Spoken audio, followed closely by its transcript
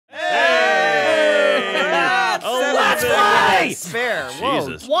let's fly! That's fair. Whoa.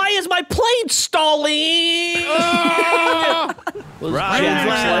 Jesus. Why is my plane stalling?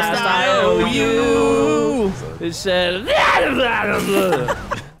 AHWU. It said.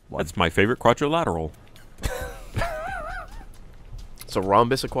 That's my favorite quadrilateral. It's a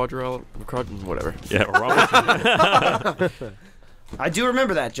rhombus, a quadrilateral, whatever. Yeah, rhombus. I do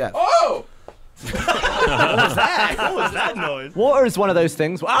remember that, Geoff. Oh! What was that? What was that noise? Water is one of those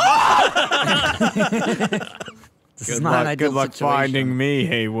things. Good luck finding me,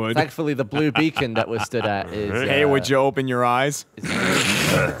 Haywood. Thankfully, the blue beacon that was stood at is. Hey, would you open your eyes?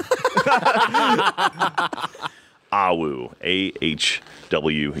 AHWU.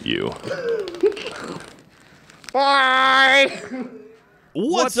 AHWU. Bye!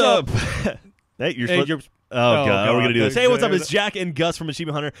 What's up? Hey, you're oh, God. Are we going to do this? Hey, what's up? It's Jack and Gus from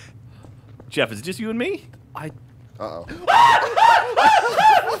Achievement Hunter. Geoff, is it just you and me? Uh-oh.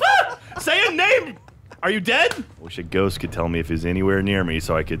 Say a name! Are you dead? Wish a ghost could tell me if he's anywhere near me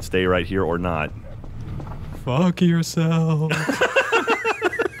so I could stay right here or not. Fuck yourself.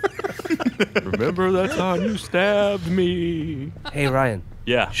 Remember that time you stabbed me? Hey, Ryan.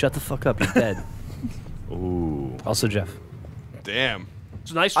 Yeah. Shut the fuck up. You're dead. Ooh. Also, Geoff. Damn.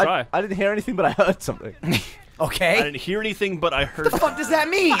 It's a nice try. I didn't hear anything, but I heard something. Okay. I didn't hear anything, but I heard. What the fuck does that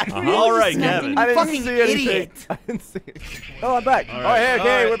mean? All right, Gavin. I didn't Fucking see anything. idiot. I didn't see it. Oh, I'm back. All right.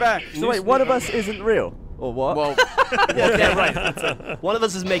 Okay, we're back. So wait, one of us isn't real, or what? Well, Yeah, right. That's it. One of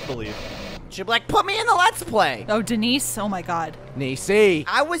us is make-believe. She'd be like, put me in the Let's Play. Oh, Denise. Oh my God. Nisi.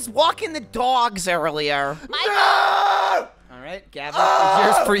 I was walking the dogs earlier. No! All right, Gavin, is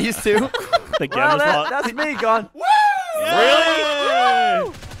yours freeze too? Well, that's me gone.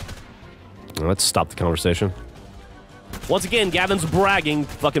 Really? Let's stop the conversation. Once again, Gavin's bragging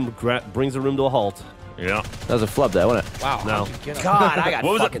fucking brings the room to a halt. Yeah. That was a flub there, wasn't it? Wow. No. God, I got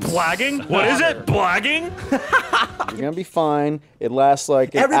What was it? fucking Blagging? What is it? Blagging? You're gonna be fine. It lasts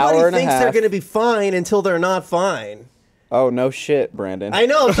like an Everybody hour and a thinks half. they're gonna be fine until they're not fine. Oh no shit, Brandon. I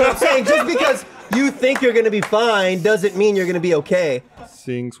know. So I'm saying just because you think you're gonna be fine doesn't mean you're gonna be okay.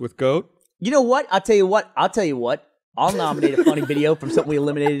 Sings with goat. You know what? I'll tell you what. I'll nominate a funny video from something we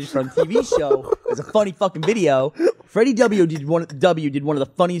eliminated from TV show as a funny fucking video. Freddie W did one of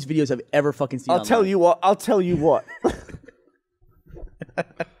the funniest videos I've ever fucking seen. I'll tell you what.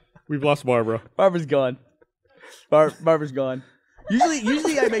 We've lost Barbara. Barbara's gone. Barbara's gone.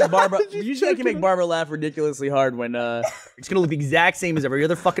 Usually I make Barbara. Usually I can make Barbara laugh ridiculously hard when it's gonna look the exact same as every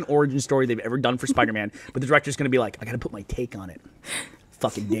other fucking origin story they've ever done for Spider-Man, but the director's gonna be like, I gotta put my take on it.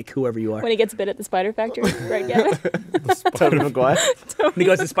 Fucking dick, whoever you are. When he gets bit at the spider factory, right, Gavin? Tobey Maguire. When he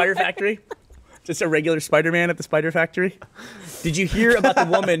goes to the Spider Factory. Just a regular Spider-Man at the Spider Factory. Did you hear about the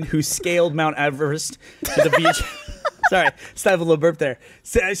woman who scaled Mount Everest to the beach? Sorry, stifled a little burp there.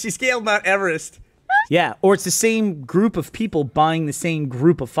 So she scaled Mount Everest. Yeah, or it's the same group of people buying the same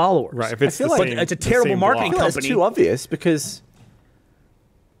group of followers. Right. If it's I feel like it's a terrible marketing company. It's too obvious because.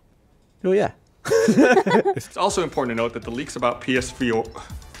 Oh yeah. It's also important to note that the leaks about PS4,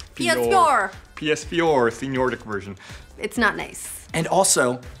 the Nordic version. It's not nice. And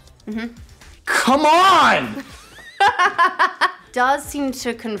also, come on! Does seem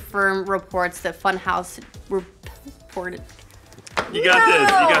to confirm reports that Funhouse reported. You got this.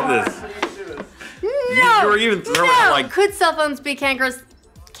 You got this. No! You were even throwing it like. Could cell phones be cankerous?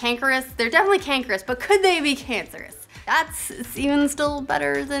 Cankerous? They're definitely cankerous, but could they be cancerous? That's even still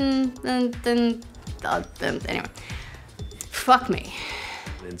better than anyway. Fuck me.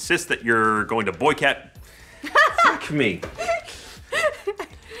 Insist that you're going to boycott. Fuck me.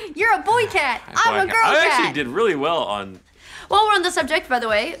 You're a boy cat. I'm a girl cat. I actually did really well on. While we're on the subject, by the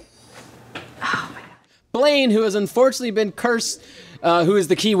way. Oh my God. Blaine, who has unfortunately been cursed, who is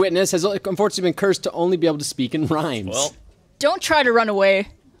the key witness, has unfortunately been cursed to only be able to speak in rhymes. Well, don't try to run away.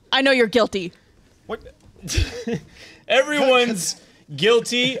 I know you're guilty. What? Everyone's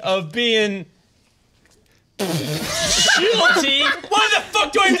guilty of being guilty. Why the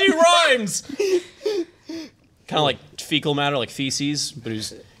fuck do I do rhymes? Kind of like fecal matter, like feces, but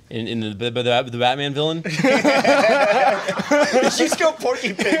who's in the Batman villain. She's go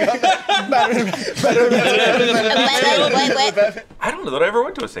Porky Pig on I don't know that I ever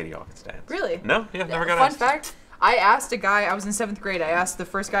went to a Sadie Hawkins dance. Really? No, yeah, never got Fun asked. fact, I asked a guy, I was in 7th grade, I asked the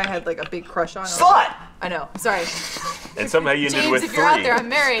first guy I had like a big crush on. Slut! I know, sorry. And somehow you ended James, with if 3. you're out there, I'm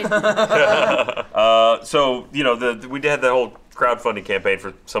married. So, you know, we had the whole crowdfunding campaign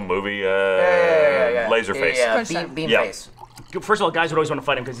for some movie, Laserface. Beamface. First of all, guys would always want to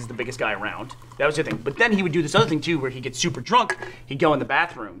fight him because he's the biggest guy around. That was the thing. But then he would do this other thing too, where he gets super drunk. He'd go in the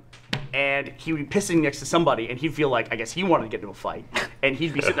bathroom, and he would be pissing next to somebody, and he'd feel like, I guess he wanted to get into a fight, and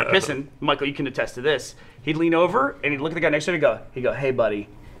he'd be sitting there pissing. Michael, you can attest to this. He'd lean over, and he'd look at the guy next to him and he'd go, hey, buddy,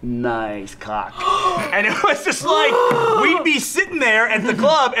 nice cock. And it was just like, we'd be sitting there at the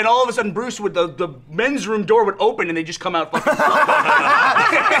club, and all of a sudden Bruce would, the men's room door would open, and they'd just come out fucking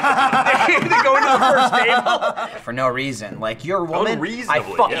they go into the first table. For no reason. Like, you're a woman, I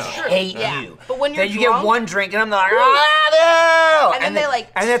Unreasonably, fucking yeah. hate Yeah. you. But when you're then you drunk, get one drink, and I'm like, oh, no! And then they like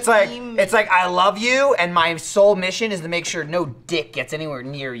and it's like, I love you, and my sole mission is to make sure no dick gets anywhere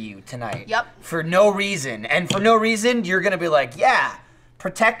near you tonight. Yep. For no reason. And for no reason, you're gonna be like, yeah,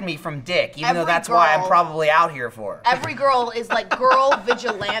 protect me from dick, even though that's why I'm probably out here for. Every girl is like girl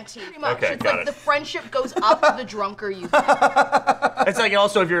vigilante. Pretty much. Okay, It's got like it. the friendship goes up the drunker you get. It's like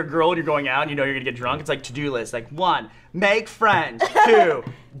also if you're a girl and you're going out and you know you're gonna get drunk, it's like to-do list. Like 1, make friends. 2,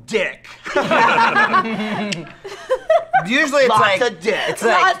 dick. Usually it's Lots like of dick. It's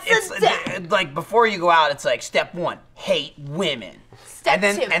like Lots of dick. like before you go out, it's like step 1, hate women. Step and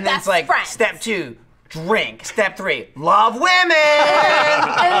then 2, and then best it's like friends. step 2, drink. Step 3, love women.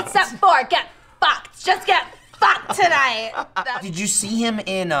 And then step 4, get fucked. Just get fucked tonight. Did you see him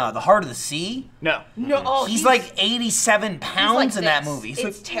in The Heart of the Sea? No. No, oh, he's like 87 pounds like in that this. movie.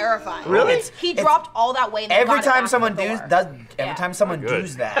 It's terrifying. Really? He dropped all that weight. And Every got it time back someone before. every time someone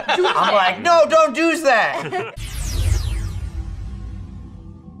does that, Do I'm it. like, no, don't do that.